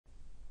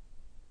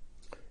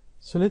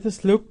So let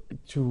us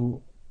look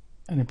to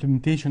an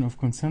implementation of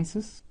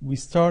consensus. We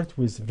start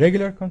with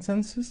regular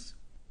consensus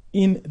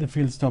in the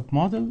fail stop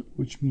model,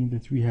 which means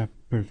that we have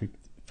perfect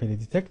failure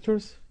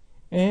detectors.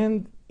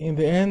 And in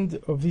the end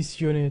of this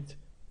unit,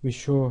 we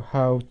show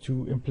how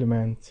to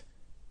implement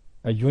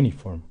a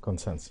uniform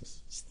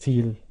consensus,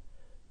 still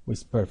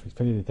with perfect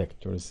failure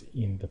detectors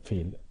in the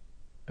fail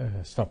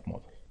stop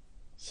model.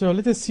 So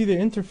let us see the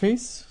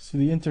interface. So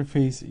the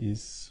interface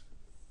is,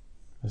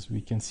 as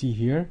we can see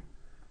here,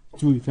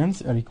 two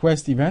events: a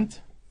request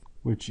event,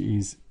 which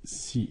is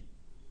C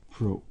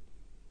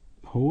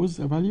propose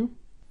a value,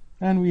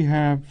 and we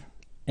have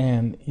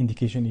an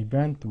indication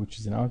event, which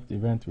is an output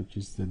event, which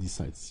is the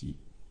decide C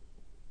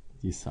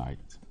decide.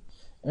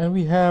 And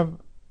we have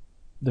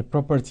the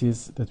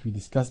properties that we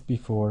discussed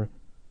before: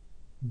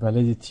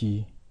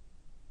 validity,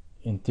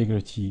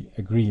 integrity,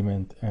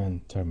 agreement,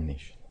 and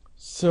termination.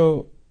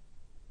 So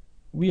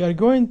we are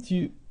going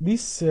to,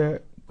 this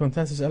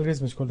consensus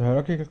algorithm is called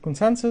hierarchical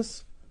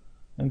consensus,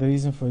 and the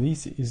reason for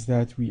this is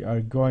that we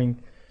are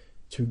going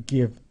to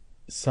give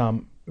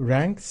some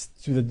ranks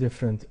to the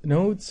different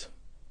nodes,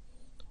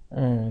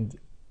 and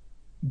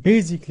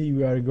basically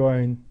we are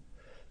going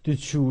to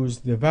choose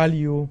the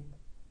value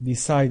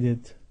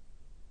decided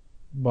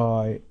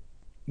by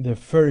the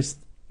first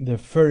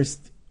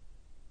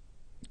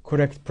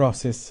correct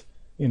process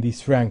in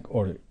this rank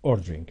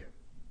ordering.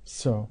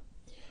 So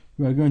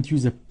we are going to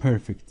use a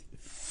perfect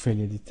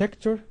failure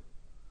detector,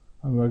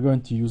 and we are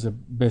going to use a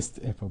best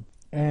effort.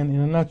 And in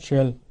a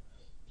nutshell,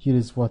 here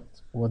is what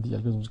the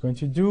algorithm is going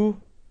to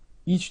do.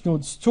 Each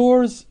node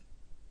stores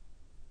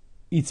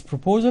its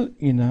proposal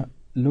in a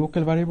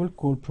local variable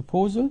called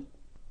proposal.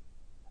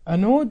 A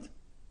node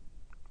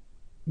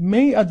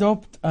may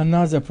adopt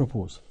another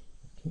proposal.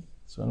 Okay?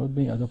 So a node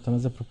may adopt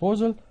another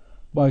proposal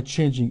by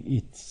changing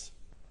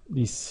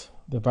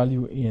the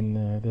value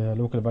in the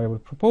local variable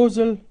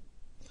proposal,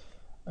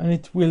 and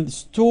it will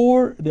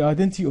store the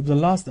identity of the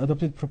last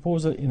adopted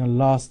proposal in a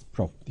last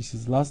prop. This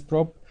is last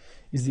prop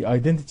is the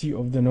identity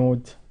of the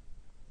node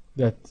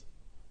that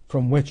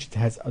from which it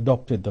has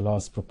adopted the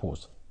last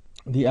proposal.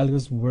 The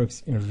algorithm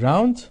works in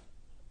round.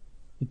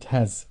 It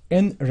has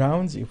n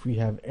rounds if we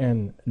have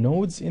n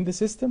nodes in the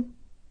system,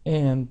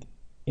 and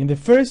in the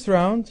first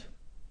round,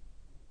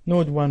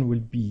 node 1 will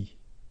be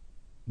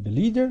the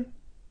leader.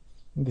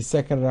 In the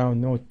second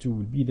round, node 2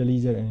 will be the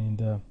leader, and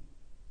in the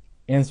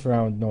nth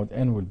round, node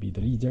n will be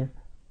the leader.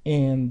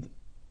 And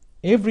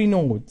every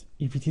node,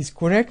 if it is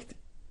correct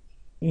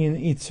in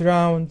its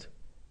round,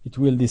 it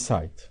will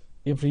decide.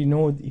 Every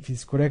node, if it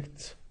is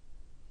correct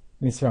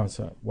in its round.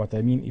 So what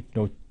I mean, if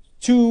node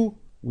 2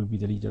 will be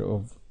the leader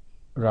of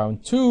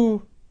round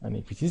 2, and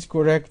if it is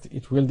correct,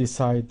 it will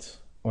decide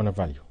on a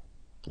value.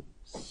 Okay.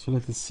 So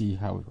let us see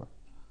how it works.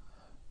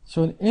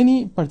 So in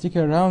any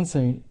particular round,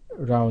 say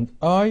round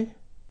I,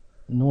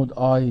 node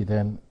I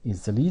then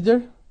is the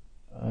leader,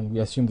 and we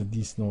assume that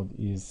this node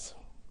is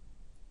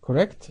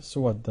correct.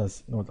 So what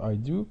does node I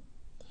do?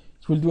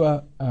 It will do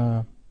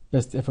a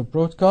best effort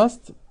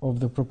broadcast of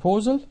the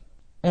proposal,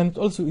 and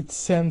also it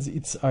sends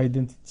its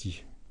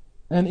identity,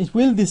 and it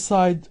will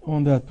decide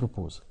on that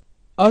proposal.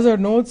 Other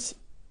nodes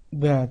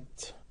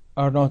that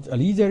are not a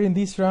leader in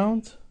this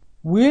round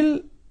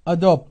will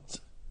adopt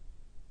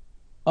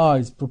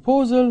I's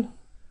proposal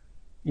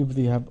if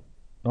they have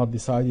not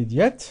decided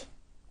yet,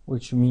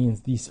 which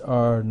means these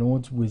are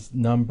nodes with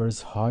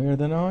numbers higher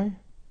than I.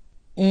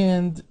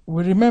 And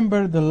we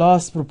remember the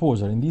last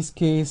proposal. In this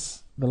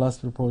case, the last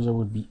proposal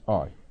will be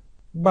I.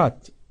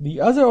 But the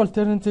other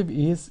alternative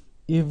is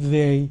if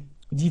they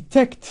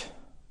detect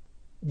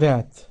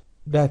that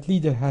that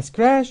leader has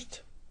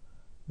crashed,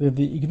 then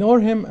they ignore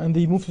him and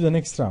they move to the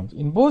next round.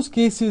 In both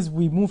cases,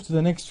 we move to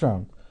the next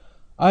round.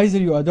 Either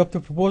you adopt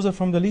a proposal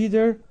from the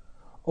leader,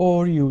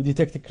 or you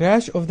detect a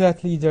crash of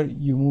that leader,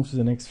 you move to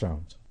the next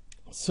round.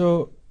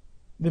 So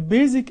the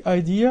basic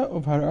idea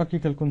of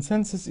hierarchical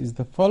consensus is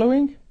the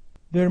following.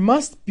 There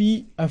must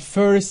be a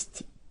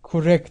first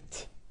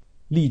correct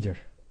leader,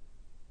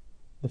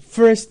 the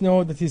first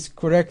node that is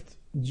correct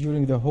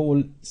during the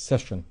whole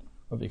session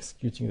of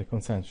executing the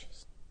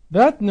consensus.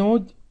 That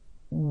node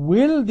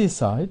will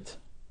decide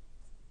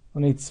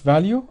on its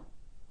value,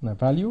 on a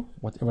value,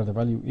 whatever the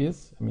value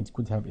is. I mean, it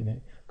could have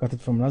got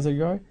it from another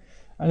guy,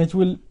 and it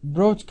will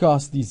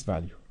broadcast this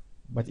value.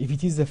 But if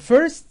it is the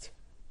first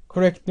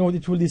correct node,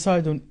 it will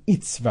decide on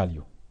its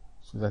value.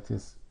 So that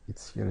is,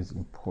 here is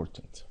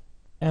important.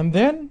 And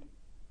then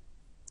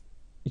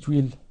it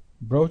will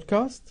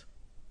broadcast.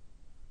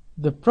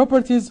 The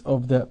properties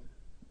of the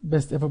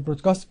best effort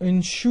broadcast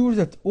ensure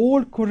that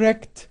all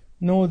correct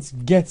nodes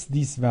get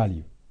this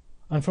value.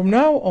 And from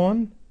now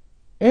on,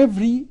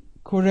 every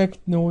correct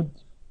node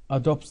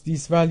adopts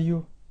this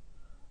value,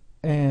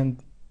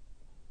 and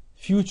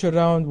future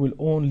round will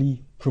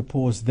only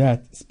propose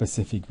that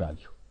specific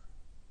value.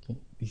 Okay?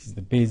 This is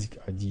the basic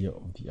idea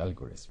of the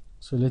algorithm.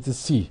 So let us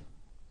see.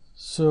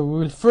 So we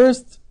will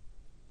first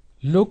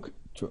look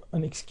to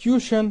an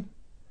execution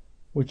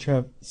which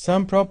have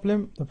some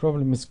problem. The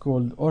problem is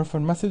called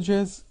orphan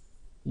messages,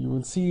 You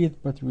will see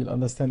it, but you will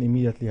understand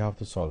immediately how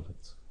to solve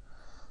it.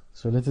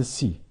 So let us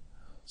see.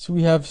 So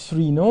we have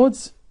three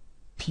nodes,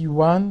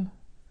 P1,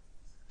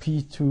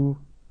 P2,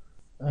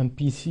 and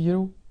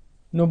P0.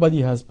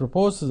 Nobody has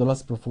proposed, so the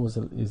last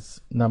proposal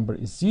number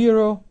is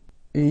 0.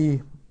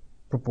 A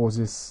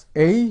proposes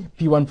A,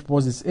 P1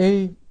 proposes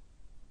A,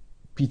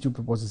 P2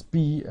 proposes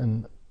B,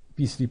 and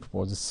P3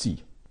 proposes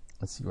C.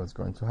 Let's see what's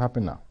going to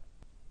happen now.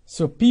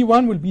 So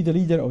P1 will be the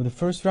leader of the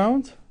first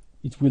round.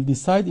 It will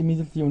decide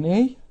immediately on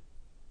A,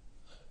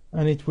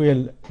 and it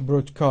will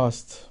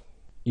broadcast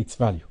its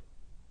value.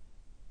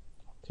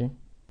 Okay.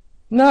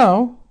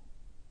 Now,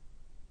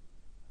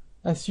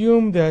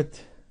 assume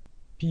that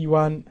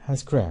P1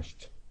 has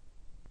crashed.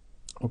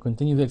 We'll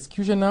continue the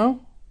execution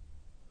now.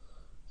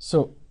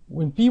 So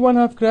when P1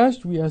 have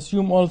crashed, we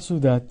assume also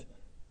that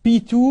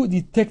P2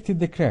 detected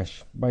the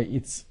crash by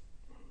its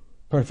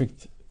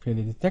perfect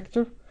failure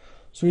detector.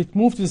 So it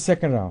moved to the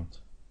second round.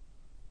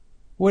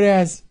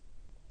 Whereas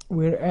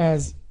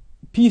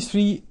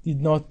P3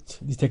 did not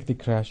detect the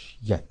crash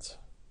yet.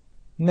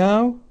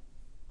 Now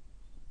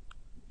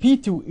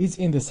P2 is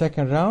in the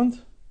second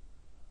round,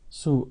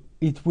 so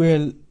it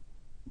will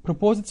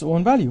propose its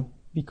own value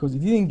because it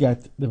didn't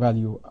get the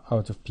value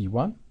out of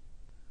P1,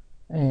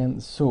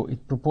 and so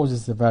it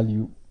proposes the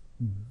value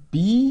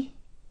B,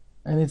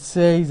 and it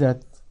says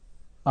that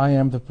I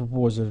am the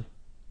proposer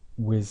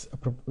with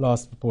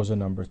last proposal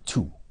number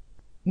 2.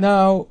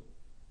 Now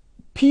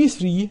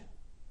P3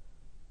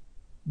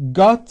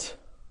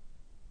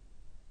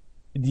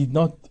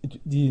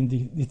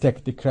 didn't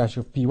detect the crash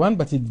of P1,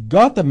 but it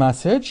got a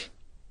message,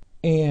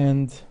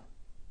 and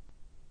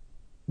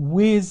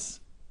with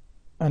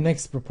a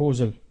next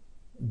proposal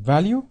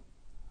value,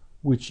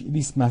 which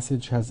this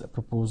message has a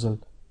proposal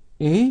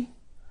A,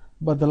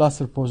 but the last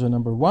proposal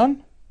number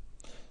 1.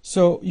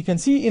 So you can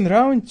see in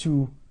round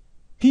 2,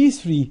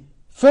 P3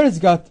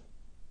 first got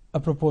a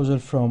proposal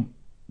from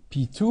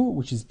P2,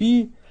 which is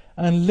B,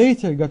 and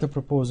later got a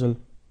proposal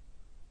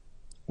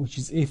which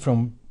is A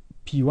from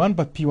P1,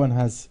 but P1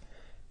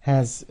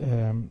 has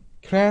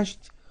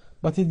crashed,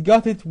 but it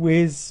got it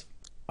with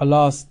a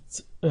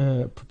last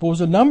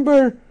proposal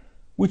number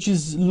which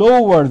is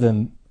lower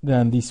than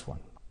this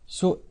one.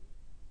 So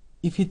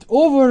if it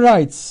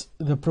overwrites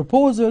the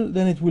proposal,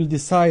 then it will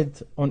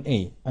decide on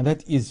A, and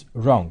that is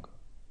wrong.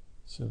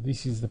 So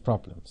this is the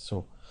problem.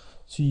 So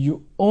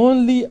you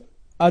only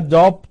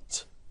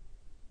adopt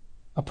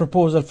a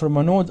proposal from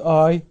a node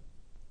I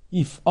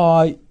if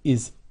I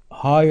is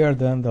higher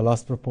than the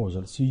last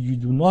proposal. So you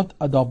do not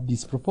adopt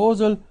this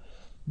proposal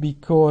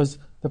because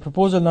the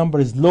proposal number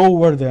is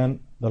lower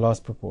than the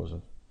last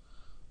proposal.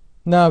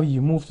 Now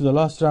you move to the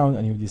last round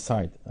and you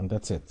decide, and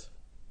that's it.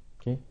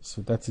 Okay,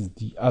 so that is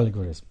the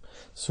algorithm.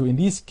 So in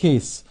this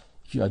case,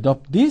 if you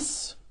adopt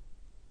this,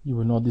 you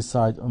will not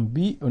decide on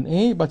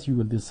A, but you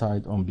will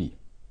decide on B.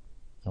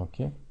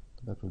 Okay,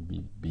 that would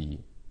be B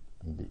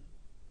and B.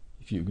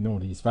 If you ignore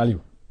this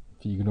value,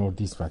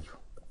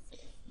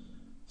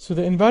 So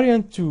the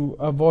invariant to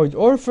avoid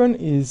orphan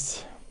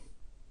is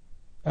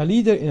a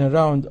leader in a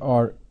round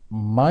R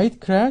might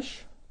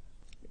crash,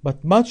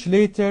 but much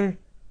later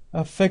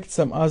affect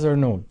some other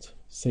node,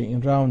 say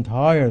in round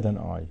higher than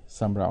I,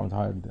 some round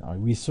higher than I.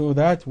 We saw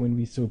that when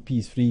we saw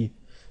P3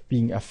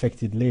 being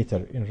affected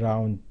later in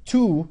round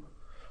 2,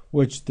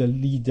 which the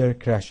leader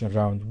crashed in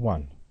round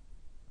 1.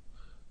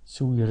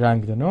 So we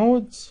rank the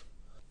nodes.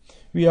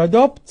 We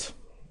adopt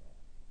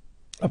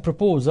a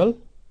proposal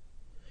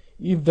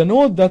if the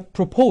node that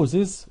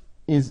proposes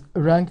is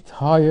ranked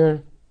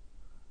higher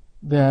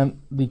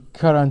than the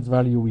current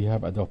value we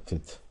have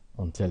adopted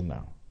until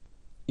now.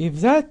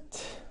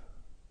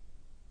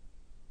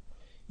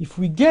 If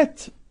we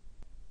get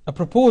a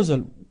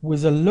proposal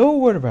with a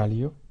lower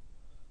value,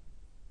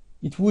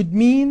 it would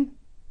mean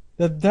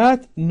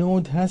that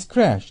node has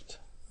crashed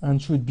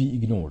and should be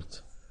ignored,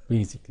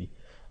 basically.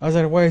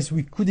 Otherwise,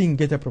 we couldn't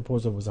get a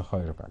proposal with a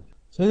higher value.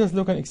 So let us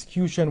look at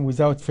execution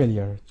without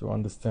failure to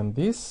understand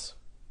this.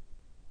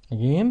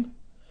 Again,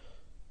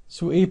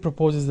 so A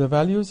proposes the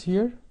values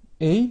here.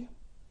 A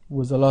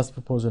with the last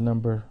proposal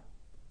number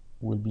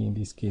will be in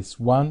this case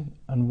 1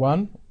 and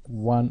 1,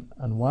 1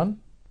 and 1.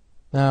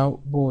 Now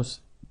both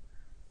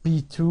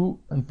P2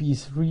 and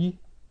P3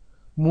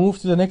 move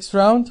to the next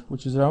round,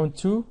 which is round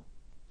 2.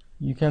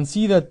 You can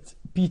see that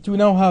P2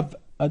 now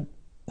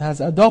has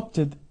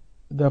adopted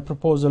the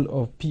proposal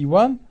of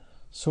P1,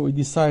 so it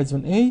decides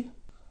on A,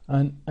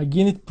 and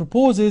again it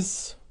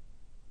proposes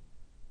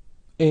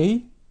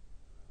A,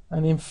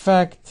 and in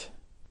fact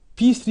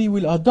P3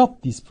 will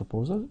adopt this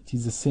proposal. It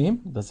is the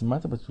same, doesn't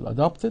matter, but it will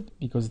adopt it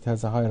because it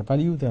has a higher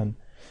value than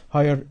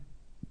higher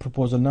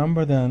proposal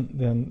number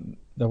than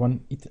the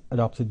one it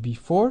adopted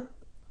before,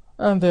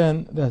 and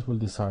then that will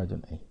decide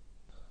on A.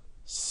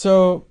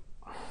 So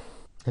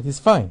that is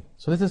fine.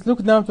 So let us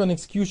look now to an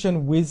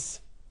execution with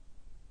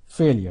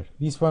failure.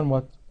 This one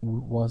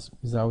was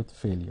without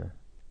failure.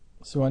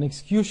 So an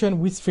execution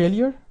with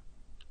failure,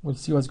 we'll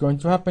see what's going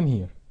to happen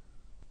here.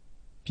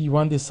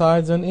 P1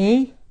 decides on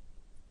A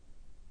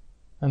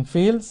and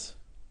fails.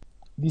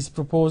 This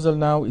proposal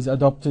now is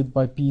adopted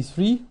by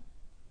P3.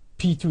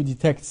 P2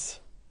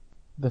 detects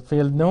the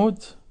failed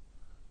node,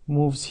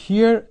 moves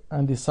here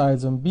and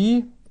decides on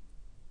B.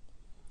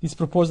 This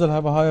proposal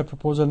have a higher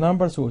proposal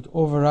number, so it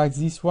overrides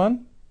this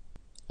one.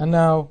 And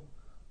now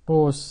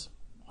both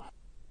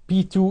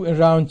P2 in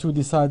round 2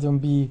 decides on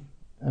B,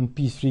 and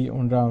P3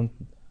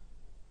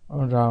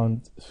 on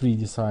round 3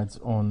 decides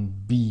on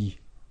B.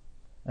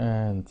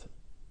 And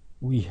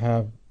we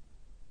have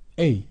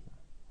A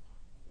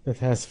that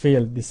has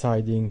failed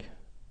deciding.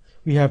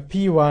 We have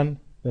P1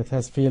 that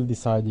has failed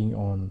deciding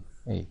on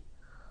A.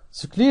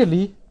 So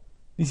clearly,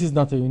 this is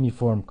not a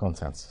uniform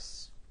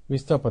consensus. We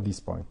stop at this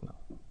point now.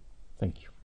 Thank you.